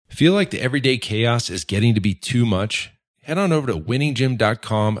Feel like the everyday chaos is getting to be too much? Head on over to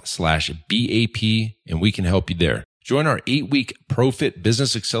winninggym.com/BAP and we can help you there. Join our 8-week ProFit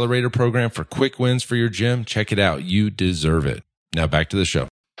Business Accelerator program for quick wins for your gym. Check it out. You deserve it. Now back to the show.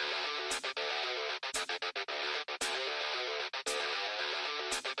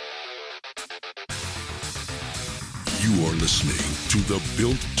 You are listening to the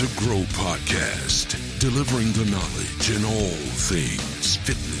Built to Grow podcast, delivering the knowledge in all things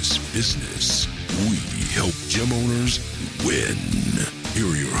fitness business. We help gym owners win. Here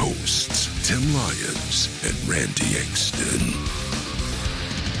are your hosts, Tim Lyons and Randy Engston.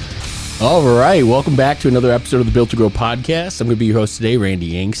 All right, welcome back to another episode of the Built to Grow podcast. I'm going to be your host today,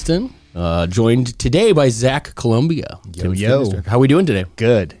 Randy Engston, joined today by Zach Columbia. Yo. How are we doing today?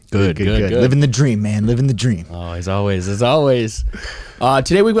 Good. Living the dream, man. Living the dream. Oh, as always.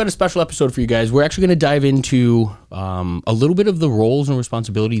 Today we've got a special episode for you guys. We're actually going to dive into a little bit of the roles and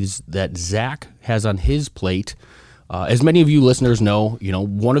responsibilities that Zach has on his plate. As many of you listeners know,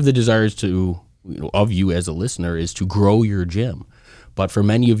 one of the desires of you as a listener is to grow your gym. But for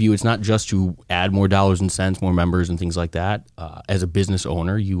many of you, it's not just to add more dollars and cents, more members and things like that. As a business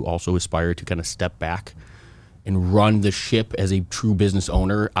owner, you also aspire to kind of step back and run the ship as a true business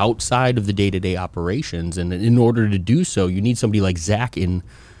owner outside of the day-to-day operations. And in order to do so, you need somebody like Zach in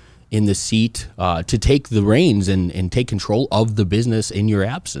the seat to take the reins and take control of the business in your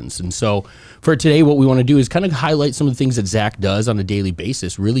absence. And so for today, what we want to do is kind of highlight some of the things that Zach does on a daily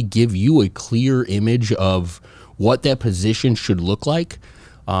basis, really give you a clear image of what that position should look like.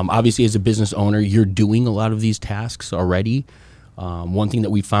 Obviously, as a business owner, you're doing a lot of these tasks already. One thing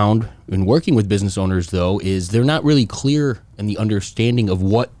that we found in working with business owners, though, is they're not really clear in the understanding of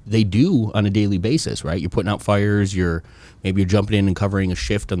what they do on a daily basis, right? You're putting out fires, maybe you're jumping in and covering a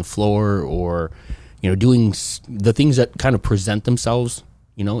shift on the floor, or doing the things that kind of present themselves,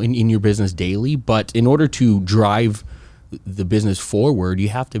 in your business daily. But in order to drive the business forward, you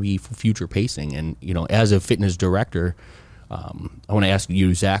have to be future pacing. And, as a fitness director, I want to ask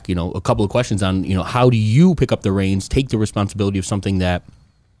you, Zach, a couple of questions on, how do you pick up the reins, take the responsibility of something that,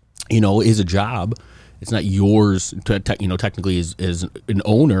 is a job. It's not yours, technically as an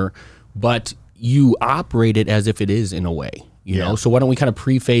owner, but you operate it as if it is in a way, know? So why don't we kind of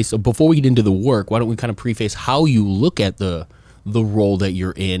preface, before we get into the work, why don't we kind of preface how you look at the role that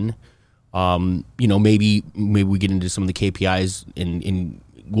you're in? Maybe we get into some of the KPIs and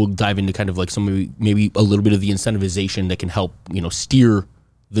we'll dive into kind of like maybe a little bit of the incentivization that can help, steer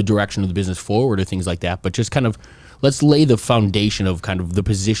the direction of the business forward or things like that. But just kind of let's lay the foundation of kind of the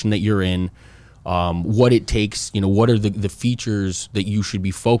position that you're in, what it takes, what are the features that you should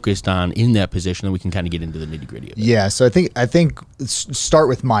be focused on in that position, and we can kind of get into the nitty gritty of it. Yeah. So I think start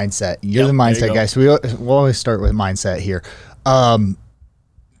with mindset. You're the mindset guy. So we'll always start with mindset here.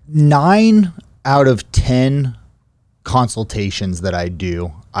 9 out of 10 consultations that I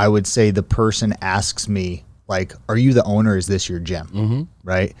do, I would say the person asks me, like, are you the owner? Is this your gym? Mm-hmm.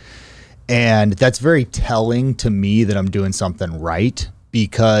 Right? And that's very telling to me that I'm doing something right,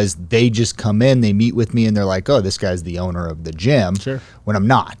 because they just come in, they meet with me, and they're like, oh, this guy's the owner of the gym, sure, when I'm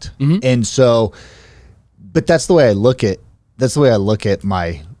not. Mm-hmm. And so, but that's the way I look at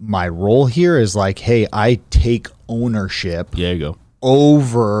my role here is like, hey, I take ownership. There you go.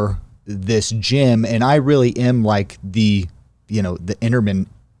 Over this gym, and I really am like the interim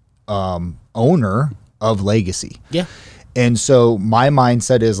owner of Legacy. Yeah. And so my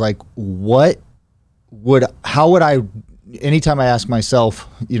mindset is like, how would I, anytime I ask myself,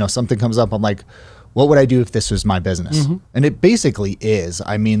 something comes up, I'm like, what would I do if this was my business? Mm-hmm. And it basically is.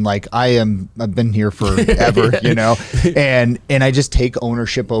 I mean, like I've been here forever, and I just take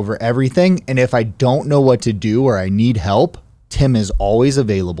ownership over everything. And if I don't know what to do or I need help, Tim is always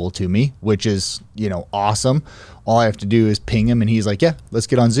available to me, which is, awesome. All I have to do is ping him and he's like, yeah, let's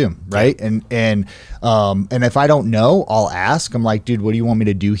get on Zoom. Right. Yeah. And if I don't know, I'll ask. I'm like, dude, what do you want me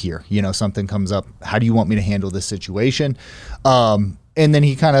to do here? Something comes up. How do you want me to handle this situation? And then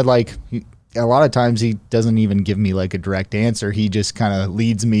he kind of like, a lot of times he doesn't even give me like a direct answer. He just kind of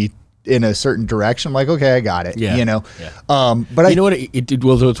leads me in a certain direction. I'm like, okay, I got it. Yeah. Yeah. But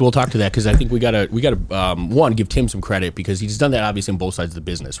we'll talk to that, because I think we gotta one, give Tim some credit, because he's done that obviously on both sides of the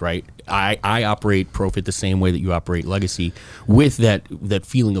business, right? I operate ProFit the same way that you operate Legacy, with that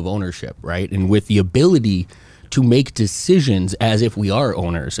feeling of ownership, right? And with the ability to make decisions as if we are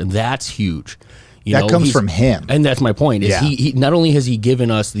owners, and that's huge. That comes from him, and that's my point. Is he not only has he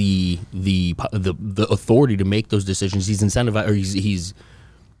given us the authority to make those decisions, he's incentivized, or he's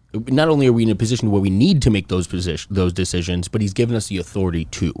not only are we in a position where we need to make those decisions, but he's given us the authority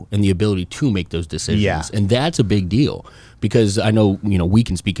to and the ability to make those decisions. Yeah. And that's a big deal, because I know, we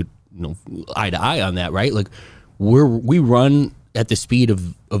can speak, eye to eye on that, right? Like we run at the speed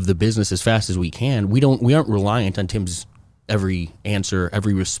of the business as fast as we can. We aren't reliant on Tim's every answer,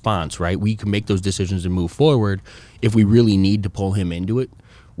 every response, right? We can make those decisions and move forward. If we really need to pull him into it,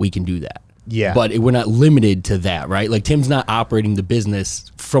 we can do that. Yeah. But we're not limited to that, right? Like Tim's not operating the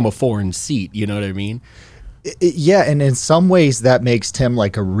business from a foreign seat. You know what I mean? Yeah, and in some ways that makes Tim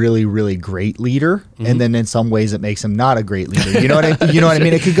like a really, really great leader, and then in some ways it makes him not a great leader. You know what I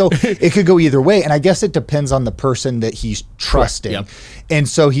mean? It could go either way, and I guess it depends on the person that he's trusting. Yep. And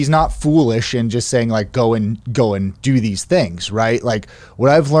so he's not foolish in just saying like go and do these things, right? Like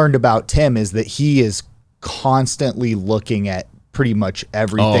what I've learned about Tim is that he is constantly looking at pretty much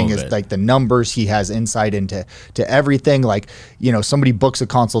everything, is like the numbers. He has insight into everything. Like, somebody books a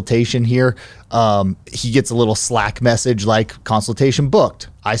consultation here. He gets a little Slack message like consultation booked.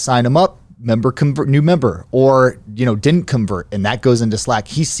 I sign him up, new member, or, didn't convert. And that goes into Slack.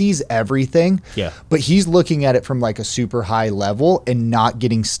 He sees everything, but he's looking at it from like a super high level and not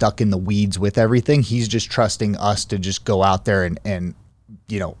getting stuck in the weeds with everything. He's just trusting us to just go out there and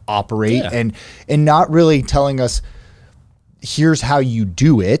operate and not really telling us, here's how you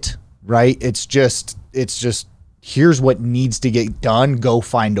do it, right? It's just here's what needs to get done. Go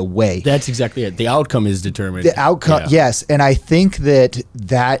find a way. That's exactly it. The outcome is determined. The outcome, yes. And I think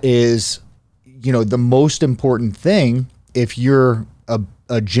that is, the most important thing. If you're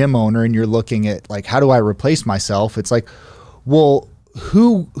a gym owner and you're looking at like, how do I replace myself? It's like, well,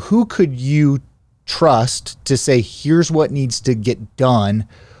 who could you trust to say, here's what needs to get done.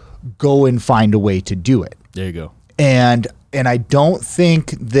 Go and find a way to do it. There you go. And I don't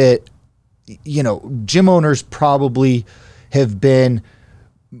think that, gym owners probably have been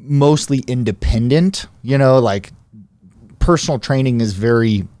mostly independent, like personal training is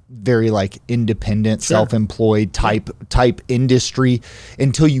very, very like independent, self-employed type industry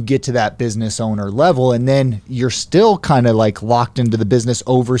until you get to that business owner level. And then you're still kind of like locked into the business,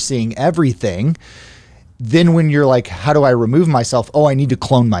 overseeing everything. Then when you're like, how do I remove myself? Oh, I need to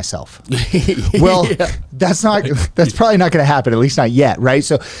clone myself. Well, that's probably not going to happen, at least not yet. Right.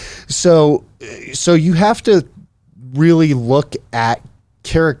 So you have to really look at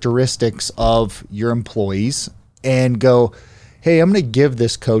characteristics of your employees and go, hey, I'm going to give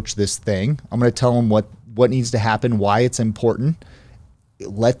this coach this thing. I'm going to tell them what needs to happen, why it's important.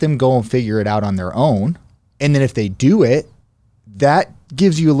 Let them go and figure it out on their own. And then if they do it, that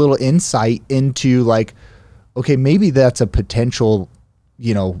gives you a little insight into like, okay, maybe that's a potential,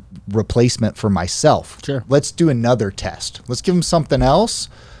 replacement for myself. Sure. Let's do another test. Let's give them something else,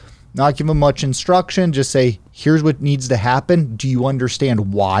 not give them much instruction. Just say, here's what needs to happen. Do you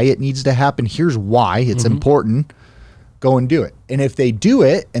understand why it needs to happen? Here's why it's important. Go and do it. And if they do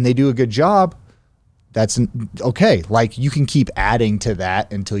it and they do a good job, that's okay. Like you can keep adding to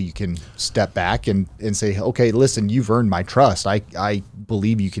that until you can step back and say, okay, listen, you've earned my trust. I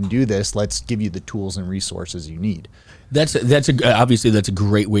believe you can do this. Let's give you the tools and resources you need. Obviously that's a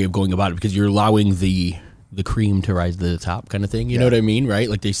great way of going about it, because you're allowing the cream to rise to the top kind of thing. You know what I mean? Right?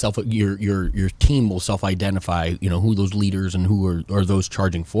 Like your team will self-identify, who those leaders and who are those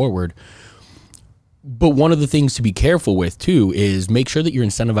charging forward. But one of the things to be careful with too is make sure that you're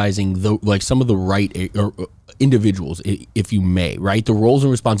incentivizing some of the right individuals, if you may, right? The roles and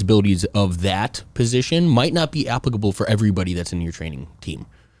responsibilities of that position might not be applicable for everybody that's in your training team.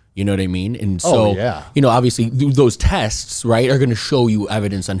 You know what I mean? And so, obviously those tests, right, are going to show you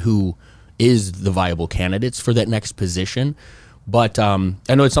evidence on who is the viable candidates for that next position. But I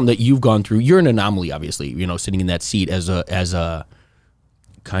know it's something that you've gone through. You're an anomaly, obviously, sitting in that seat as a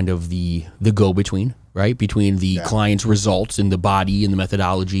kind of the go-between, right? Between the client's results and the body and the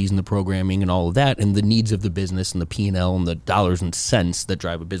methodologies and the programming and all of that, and the needs of the business and the P&L and the dollars and cents that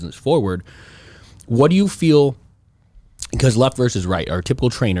drive a business forward. What do you feel, because left versus right, our typical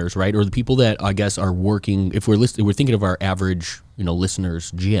trainers, right, or the people that I guess are working, if we're thinking of our average,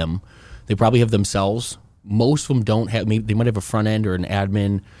 listeners, gym, they probably have themselves. Most of them don't have, maybe they might have a front end or an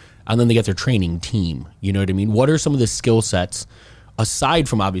admin, and then they get their training team. You know what I mean? What are some of the skill sets, aside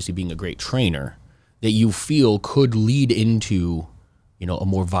from obviously being a great trainer, that you feel could lead into, a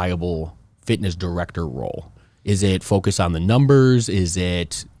more viable fitness director role? Is it focus on the numbers? Is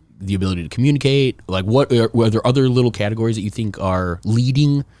it the ability to communicate? Like are there other little categories that you think are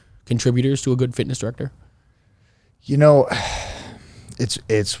leading contributors to a good fitness director?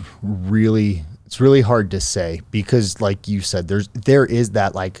 It's really hard to say, because like you said, there is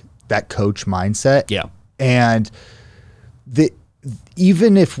that like that coach mindset. Yeah. And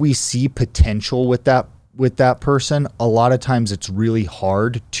even if we see potential with that person, a lot of times it's really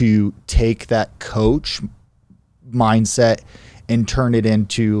hard to take that coach mindset and turn it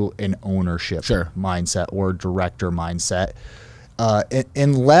into an ownership Sure. mindset or director mindset.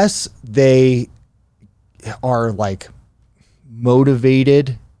 Unless they are like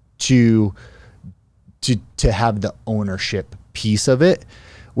motivated to have the ownership piece of it.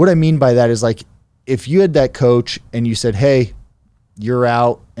 What I mean by that is, like, if you had that coach and you said, hey, you're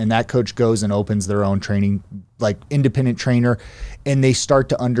out, and that coach goes and opens their own training, like independent trainer, and they start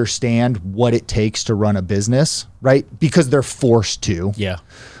to understand what it takes to run a business, right? Because they're forced to. Yeah.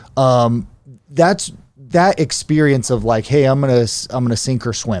 That's that experience of like, hey, I'm gonna sink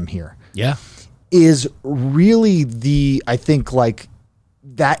or swim here, Yeah. is really I think like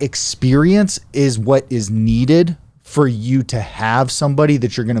that experience is what is needed for you to have somebody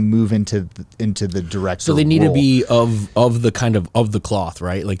that you're going to move into the director. So they need role. to be of the kind of the cloth,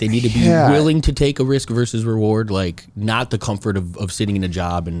 right? Like they need to be willing to take a risk versus reward, like not the comfort of sitting in a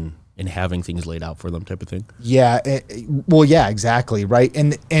job and having things laid out for them type of thing. Yeah. Well, yeah, exactly. Right.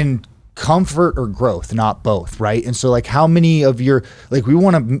 And comfort or growth, not both. Right. And so like how many of your, like we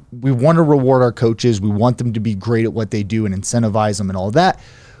want to reward our coaches. We want them to be great at what they do and incentivize them and all that.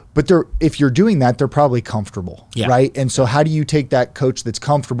 But if you're doing that, they're probably comfortable, right? And so how do you take that coach that's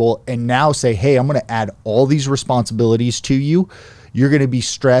comfortable and now say, hey, I'm going to add all these responsibilities to you. You're going to be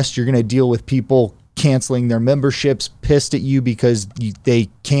stressed. You're going to deal with people canceling their memberships, pissed at you because they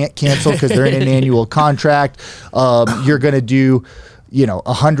can't cancel because they're in an annual contract. You're going to do,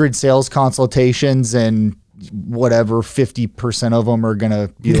 100 sales consultations, and whatever 50% of them are going to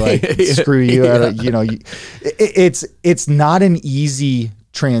be like, screw you. It's not an easy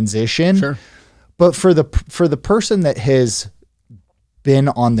transition. Sure. But for the person that has been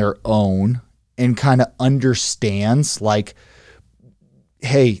on their own and kind of understands like,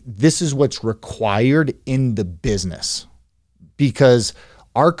 hey, this is what's required in the business, because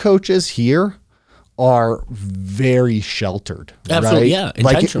our coaches here are very sheltered. Absolutely, right? yeah.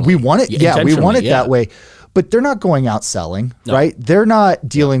 Like we want it. Yeah, we want it yeah. that way. But they're not going out selling, right? They're not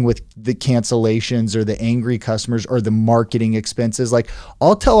dealing with the cancellations or the angry customers or the marketing expenses. Like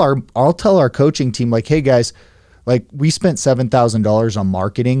I'll tell our coaching team, like, hey guys, like we spent $7,000 on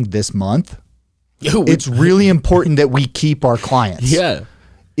marketing this month. It's really important that we keep our clients. Yeah.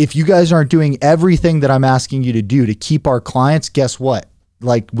 If you guys aren't doing everything that I'm asking you to do to keep our clients, guess what?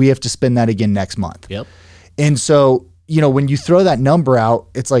 Like we have to spend that again next month. Yep. And so, when you throw that number out,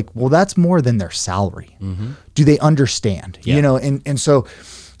 it's like, well, that's more than their salary. Mm-hmm. Do they understand? Yeah. And so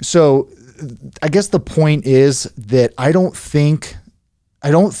I guess the point is that I don't think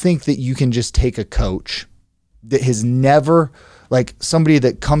that you can just take a coach that has never, like somebody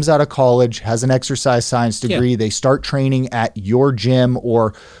that comes out of college, has an exercise science degree, they start training at your gym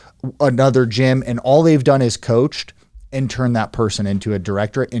or another gym, and all they've done is coached, and turn that person into a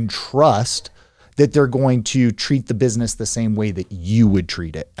director and trust that they're going to treat the business the same way that you would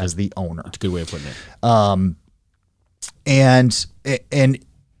treat it as the owner. That's a good way of putting it. And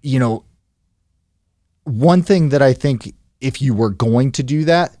one thing that I think if you were going to do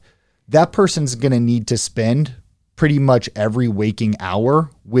that, that person's going to need to spend pretty much every waking hour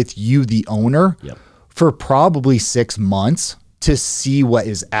with you, the owner, for probably 6 months to see what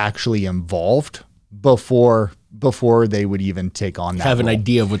is actually involved before they would even take on that Have an role.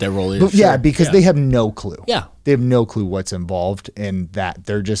 idea of what that role is. But yeah, because they have no clue. Yeah. They have no clue what's involved in that.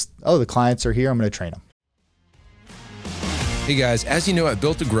 They're just, the clients are here, I'm going to train them. Hey guys, as you know, at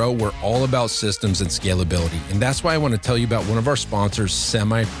Built to Grow, we're all about systems and scalability. And that's why I want to tell you about one of our sponsors,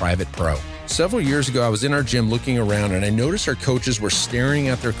 Semi-Private Pro. Several years ago, I was in our gym looking around and I noticed our coaches were staring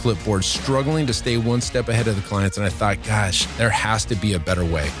at their clipboards, struggling to stay one step ahead of the clients. And I thought, gosh, there has to be a better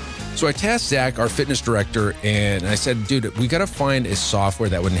way. So I tasked Zach, our fitness director, and I said, dude, we got to find a software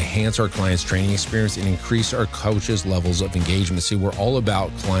that would enhance our clients' training experience and increase our coaches' levels of engagement. See, we're all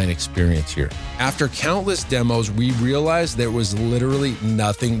about client experience here. After countless demos, we realized there was literally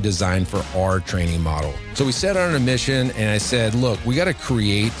nothing designed for our training model. So we set out on a mission, and I said, look, we got to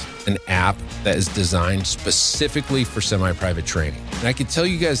create an app that is designed specifically for semi-private training. And I can tell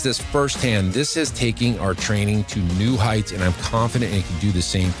you guys this firsthand, this is taking our training to new heights, and I'm confident it can do the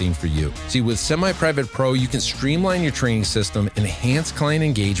same thing for you. See, with Semi-Private Pro, you can streamline your training system, enhance client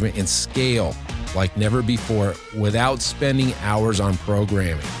engagement, and scale like never before without spending hours on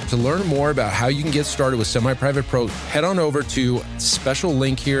programming. To learn more about how you can get started with Semi-Private Pro, head on over to special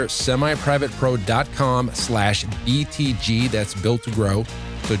link here, semiprivatepro.com/BTG. That's Built to Grow.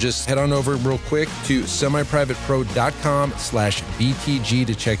 So just head on over real quick to semiprivatepro.com/BTG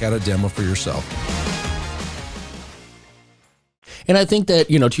to check out a demo for yourself. And I think that,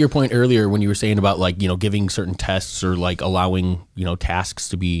 to your point earlier when you were saying about like, giving certain tests or like allowing, tasks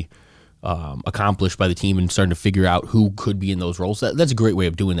to be accomplished by the team and starting to figure out who could be in those roles. That's a great way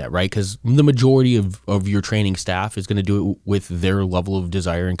of doing that, right? Because the majority of your training staff is going to do it with their level of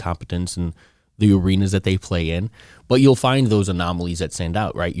desire and competence and the arenas that they play in. But you'll find those anomalies that stand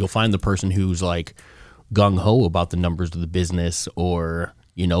out, right? You'll find the person who's like gung-ho about the numbers of the business, or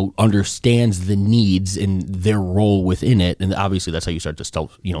understands the needs and their role within it, and obviously that's how you start to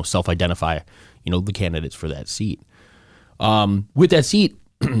self-identify the candidates for that seat. With that seat,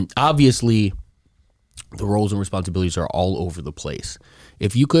 obviously the roles and responsibilities are all over the place.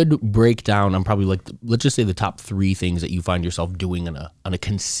 If you could break down on probably let's just say the top 3 things that you find yourself doing on a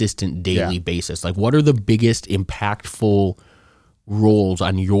consistent daily basis, like what are the biggest impactful roles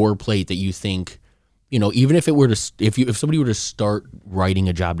on your plate that you think, even if if somebody were to start writing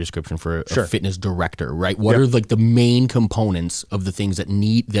a job description for a fitness director, right? What are like the main components of the things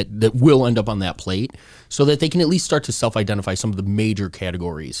that will end up on that plate, so that they can at least start to self-identify some of the major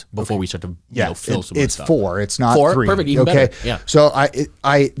categories before we start to fill some of the stuff. It's 4. It's not 3. Perfect. Even better. Yeah. So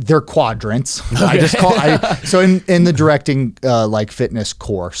they're quadrants. I just call so in the directing like fitness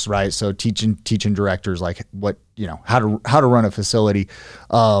course, right? So teaching directors like what how to run a facility.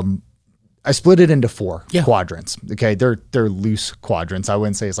 I split it into 4 quadrants. Okay, they're loose quadrants. I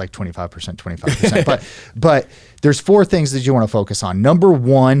wouldn't say it's like 25%, but there's 4 things that you want to focus on. Number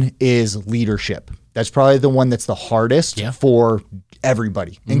 1 is leadership. That's probably the one that's the hardest for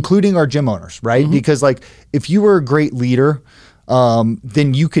everybody, including our gym owners, right? Because like if you were a great leader,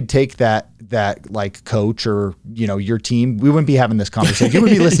 then you could take that like coach or your team. We wouldn't be having this conversation. You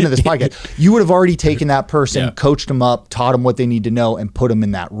would be listening to this podcast. You would have already taken that person, coached them up, taught them what they need to know, and put them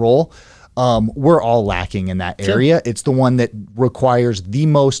in that role. We're all lacking in that area. Sure. It's the one that requires the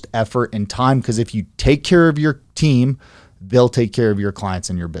most effort and time, because if you take care of your team, they'll take care of your clients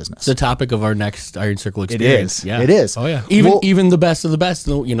and your business. It's the topic of our next Iron Circle experience. It is. Yeah. It is. Oh yeah. Even the best of the best,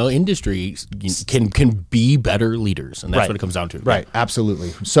 industry can be better leaders, and that's what it comes down to. Right.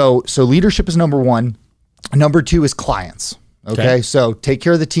 Absolutely. So leadership is number 1. Number 2 is clients. Okay. So take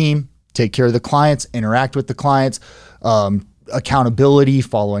care of the team, take care of the clients, interact with the clients, accountability,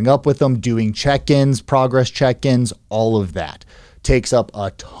 following up with them, doing check-ins, progress check-ins, all of that takes up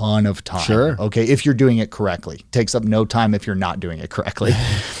a ton of time. Sure. Okay. If you're doing it correctly, takes up no time if you're not doing it correctly.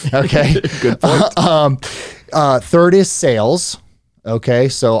 Okay. Good point. Third is sales. Okay.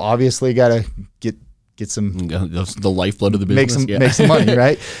 So obviously got to get some, the lifeblood of the business. Make some money,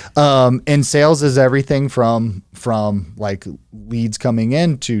 right? And sales is everything from like leads coming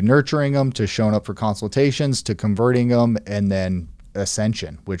in to nurturing them, to showing up for consultations, to converting them, and then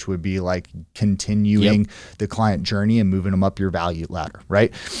ascension, which would be like continuing the client journey and moving them up your value ladder,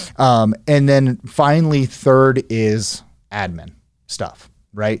 right? And then finally, third is admin stuff,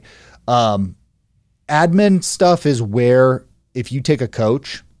 right? Admin stuff is where if you take a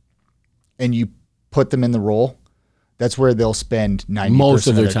coach and you put them in the role, that's where they'll spend 90% most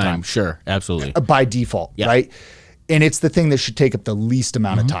of their time. Sure, absolutely. By default, right? And it's the thing that should take up the least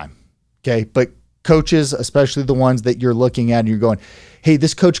amount of time. Okay. But coaches, especially the ones that you're looking at and you're going, hey,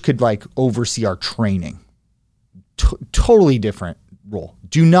 this coach could like oversee our training. Totally different role.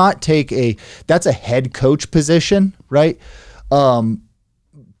 Do not take that's a head coach position, right?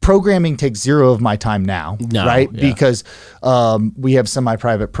 Programming takes 0 of my time now, right? Yeah. Because we have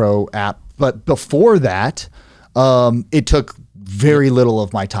Semi-Private Pro app. But before that, it took very little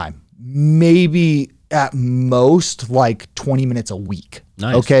of my time. Maybe at most like 20 minutes a week.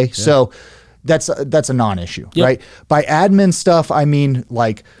 Nice. Okay. Yeah. So that's a non-issue, right? By admin stuff, I mean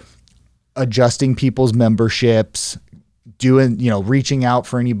like adjusting people's memberships, doing, reaching out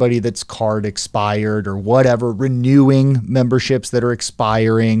for anybody that's card expired or whatever, renewing memberships that are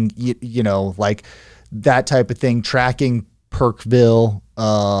expiring, like that type of thing, tracking Perkville,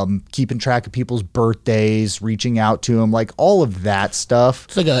 keeping track of people's birthdays, reaching out to them, like all of that stuff.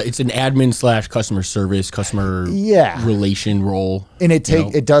 It's an admin / customer service, customer relation role. And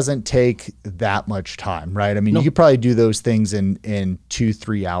it doesn't take that much time, right? I mean, you could probably do those things in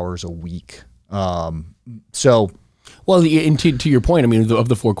 2-3 hours a week. Well, and to your point, I mean, of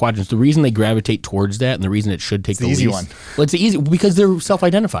the 4 quadrants, the reason they gravitate towards that and the reason it should take the easy least, one. Well, it's the easy because they're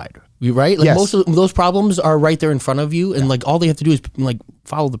self-identified, right? Like most of those problems are right there in front of you, and like all they have to do is like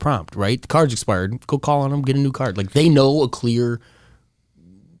follow the prompt, right? The card's expired, go call on them, get a new card. Like they know a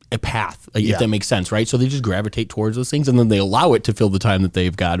path, if that makes sense, right? So they just gravitate towards those things, and then they allow it to fill the time that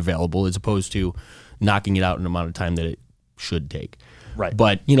they've got available, as opposed to knocking it out in an amount of time that it should take. Right.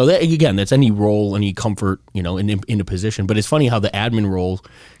 But, that's any role, any comfort, in a position. But it's funny how the admin role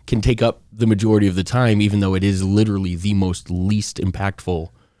can take up the majority of the time, even though it is literally the most least impactful,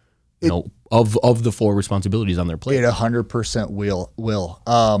 of the 4 responsibilities on their plate. It 100% will.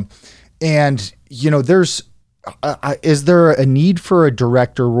 And, there's, is there a need for a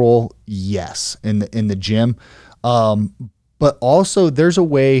director role? Yes. In the gym. But also there's a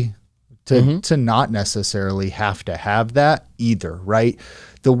way to not necessarily have to have that either, right?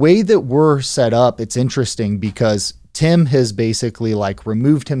 The way that we're set up, it's interesting because Tim has basically like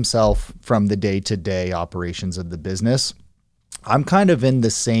removed himself from the day-to-day operations of the business. I'm kind of in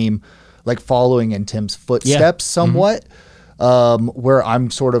the same, like following in Tim's footsteps somewhat, where I'm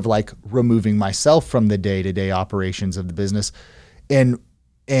sort of like removing myself from the day-to-day operations of the business. And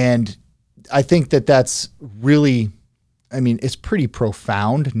I think that that's really, it's pretty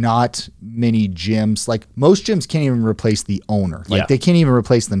profound. Not many gyms, like most gyms can't even replace the owner. Like they can't even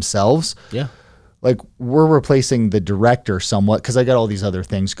replace themselves. Yeah. Like we're replacing the director somewhat because I got all these other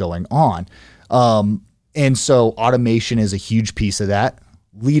things going on. And so automation is a huge piece of that.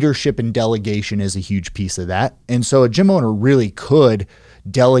 Leadership and delegation is a huge piece of that. And so a gym owner really could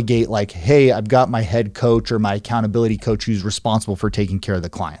delegate like, hey, I've got my head coach or my accountability coach who's responsible for taking care of the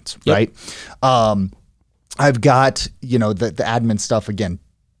clients, right? I've got, the admin stuff, again,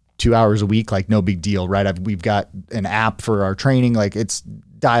 2 hours a week, like no big deal, right? We've got an app for our training, like it's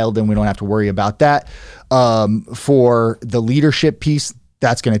dialed in. We don't have to worry about that. For the leadership piece,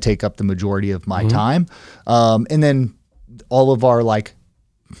 that's going to take up the majority of my time. And then all of our like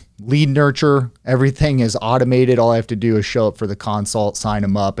lead nurture, everything is automated. All I have to do is show up for the consult, sign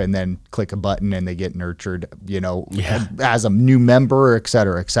them up, and then click a button and they get nurtured, as a new member, et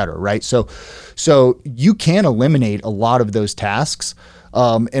cetera, right? So you can eliminate a lot of those tasks.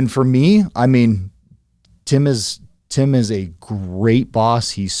 And for me, Tim is a great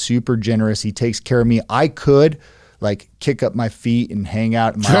boss. He's super generous. He takes care of me. I could like kick up my feet and hang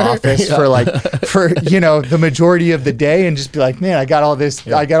out in my office for the majority of the day and just be like, man, I got all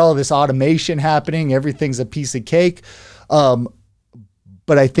this automation happening. Everything's a piece of cake. But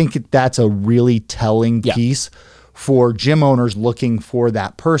I think that's a really telling piece for gym owners looking for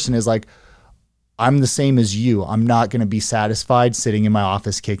that person is like, I'm the same as you. I'm not going to be satisfied sitting in my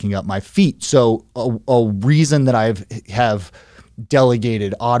office kicking up my feet. So a reason that have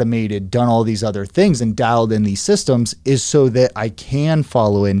delegated, automated, done all these other things and dialed in these systems is so that I can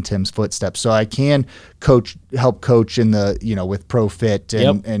follow in Tim's footsteps. So I can help coach in the, with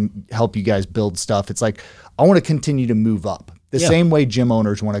ProFit and help you guys build stuff. It's like, I want to continue to move up the same way gym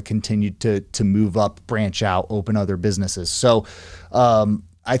owners want to continue to move up, branch out, open other businesses. So,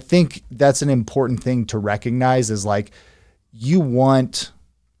 I think that's an important thing to recognize is like,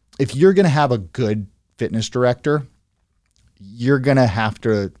 if you're going to have a good fitness director, you're going to have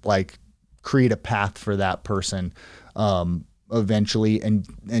to like create a path for that person eventually.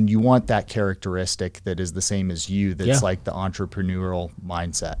 And you want that characteristic that is the same as you. That's like the entrepreneurial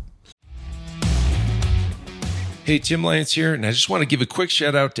mindset. Hey, Tim Lyons here, and I just want to give a quick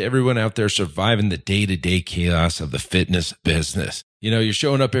shout out to everyone out there surviving the day-to-day chaos of the fitness business. You're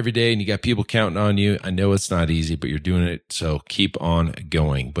showing up every day and you got people counting on you. I know it's not easy, but you're doing it, so keep on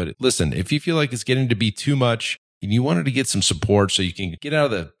going. But listen, if you feel like it's getting to be too much and you wanted to get some support so you can get out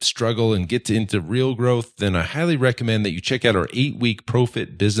of the struggle and get into real growth, then I highly recommend that you check out our 8-week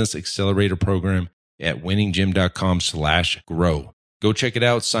ProFit Business Accelerator program at winninggym.com/grow. Go check it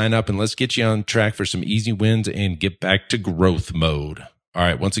out, sign up, and let's get you on track for some easy wins and get back to growth mode. All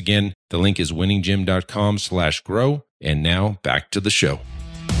right, once again, the link is winninggym.com/grow. And now back to the show.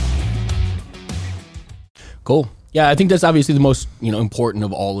 Cool. Yeah, I think that's obviously the most, important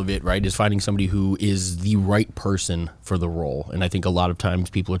of all of it, right? Is finding somebody who is the right person for the role. And I think a lot of times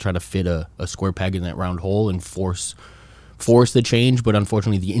people are trying to fit a square peg in that round hole and force the change, but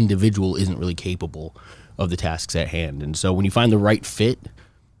unfortunately the individual isn't really capable of the tasks at hand. And so when you find the right fit,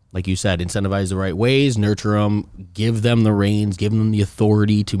 like you said, incentivize the right ways, nurture them, give them the reins, give them the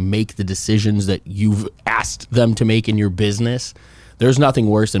authority to make the decisions that you've asked them to make in your business. There's nothing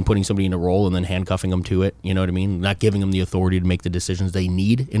worse than putting somebody in a role and then handcuffing them to it. You know what I mean? Not giving them the authority to make the decisions they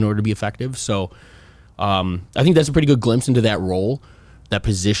need in order to be effective. So I think that's a pretty good glimpse into that role, that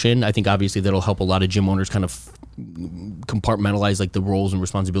position. I think obviously that'll help a lot of gym owners kind of compartmentalize like the roles and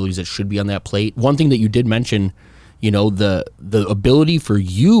responsibilities that should be on that plate. One thing that you did mention, the ability for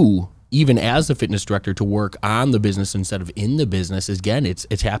you, even as the fitness director, to work on the business instead of in the business is, again,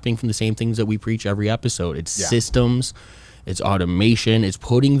 it's happening from the same things that we preach every episode. It's systems, it's automation, it's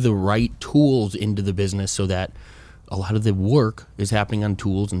putting the right tools into the business so that a lot of the work is happening on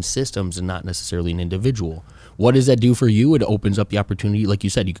tools and systems and not necessarily an individual. What does that do for you? It opens up the opportunity. Like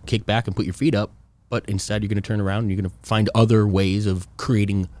you said, you could kick back and put your feet up, but instead you're going to turn around and you're going to find other ways of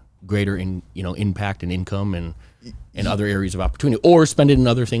creating greater impact and income and other areas of opportunity, or spend it in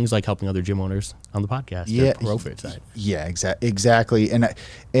other things like helping other gym owners on the podcast. ProFit side. Yeah, exactly.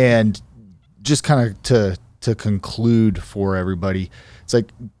 And just kind of to conclude for everybody, it's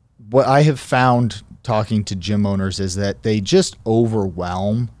like what I have found talking to gym owners is that they just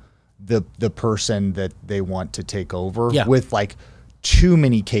overwhelm the person that they want to take over with like too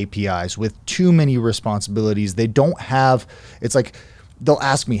many KPIs, with too many responsibilities. They don't have, it's like, they'll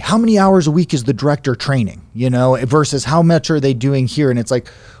ask me, how many hours a week is the director training, versus how much are they doing here? And it's like,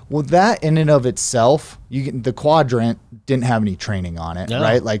 well, that in and of itself, the quadrant didn't have any training on it,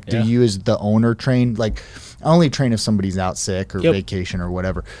 right? Like, do you as the owner train? Like, I only train if somebody's out sick or vacation or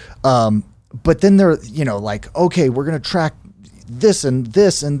whatever. But then they're, like, okay, we're going to track this and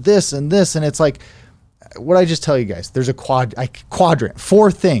this and this and this. And it's like, what I just tell you guys, there's a quadrant,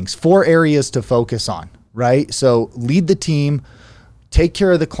 4 things, 4 areas to focus on, right? So lead the team, take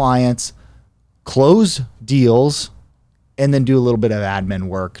care of the clients, close deals, and then do a little bit of admin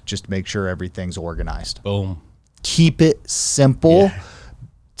work just to make sure everything's organized. Boom. Keep it simple,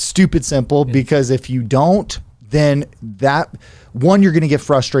 stupid simple, because if you don't, then you're going to get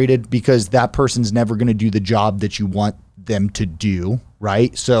frustrated because that person's never going to do the job that you want them to do,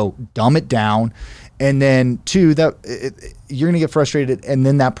 right? So dumb it down. And then 2, you're going to get frustrated, and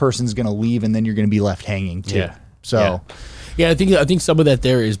then that person's going to leave, and then you're going to be left hanging too. Yeah. So, I think some of that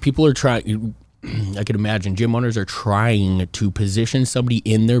there is people are trying. I could imagine gym owners are trying to position somebody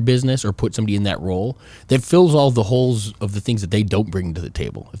in their business or put somebody in that role that fills all the holes of the things that they don't bring to the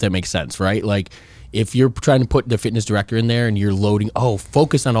table, if that makes sense, right? Like if you're trying to put the fitness director in there and you're loading,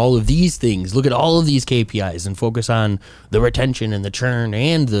 focus on all of these things, look at all of these KPIs and focus on the retention and the churn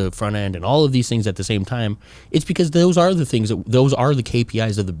and the front end and all of these things at the same time. It's because those are the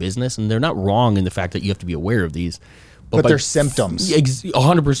KPIs of the business, and they're not wrong in the fact that you have to be aware of these. But they're symptoms.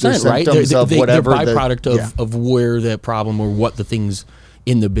 100%, right? They're whatever. They're byproduct of where the problem or what the things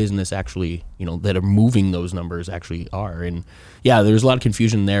in the business actually, that are moving those numbers actually are. And there's a lot of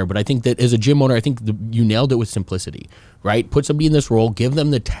confusion there. But I think that as a gym owner, I think you nailed it with simplicity, right? Put somebody in this role, give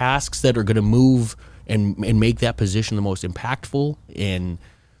them the tasks that are going to move and make that position the most impactful, and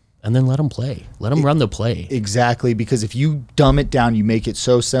then let them play. Let them run the play. Exactly, because if you dumb it down, you make it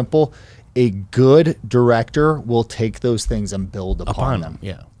so simple, a good director will take those things and build upon them.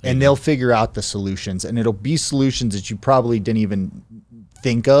 Yeah. And they'll figure out the solutions, and it'll be solutions that you probably didn't even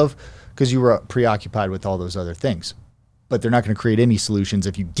think of because you were preoccupied with all those other things. But they're not going to create any solutions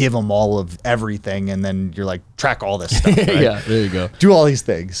if you give them all of everything and then you're like, track all this stuff. Right? Yeah, there you go. Do all these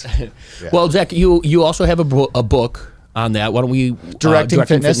things. Well, Zach, you also have a book on that. Why don't we Directing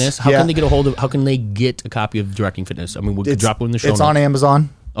Fitness? How can they get a hold of? How can they get a copy of Directing Fitness? I mean, we'll drop it in the show notes. It's on Amazon.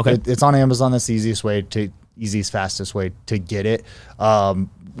 Okay, it's on Amazon. That's the easiest, fastest way to get it.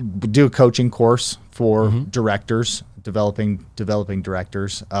 Do a coaching course for directors, developing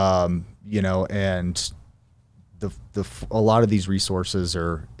directors. And a lot of these resources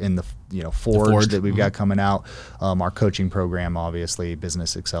are in the Forge that we've got coming out. Our coaching program, obviously,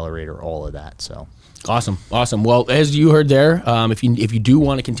 Business Accelerator, all of that. So. Awesome. Well, as you heard there, if you do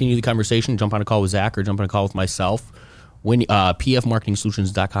want to continue the conversation, jump on a call with Zach or jump on a call with myself.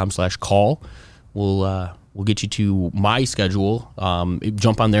 pfmarketingsolutions.com/call. We'll get you to my schedule.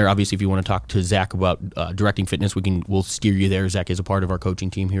 Jump on there. Obviously, if you want to talk to Zach about Directing Fitness, we'll steer you there. Zach is a part of our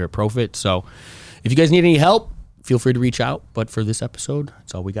coaching team here at ProFit. So if you guys need any help, feel free to reach out. But for this episode,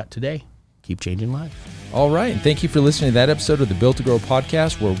 that's all we got today. Keep changing lives. All right. And thank you for listening to that episode of the Built to Grow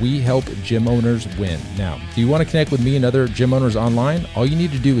podcast, where we help gym owners win. Now, do you want to connect with me and other gym owners online? All you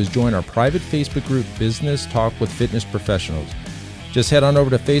need to do is join our private Facebook group, Business Talk with Fitness Professionals. Just head on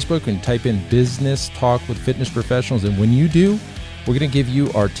over to Facebook and type in Business Talk with Fitness Professionals. And when you do, we're going to give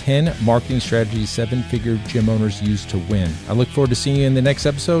you our 10 marketing strategies 7-figure gym owners use to win. I look forward to seeing you in the next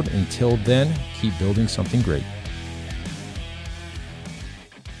episode. Until then, keep building something great.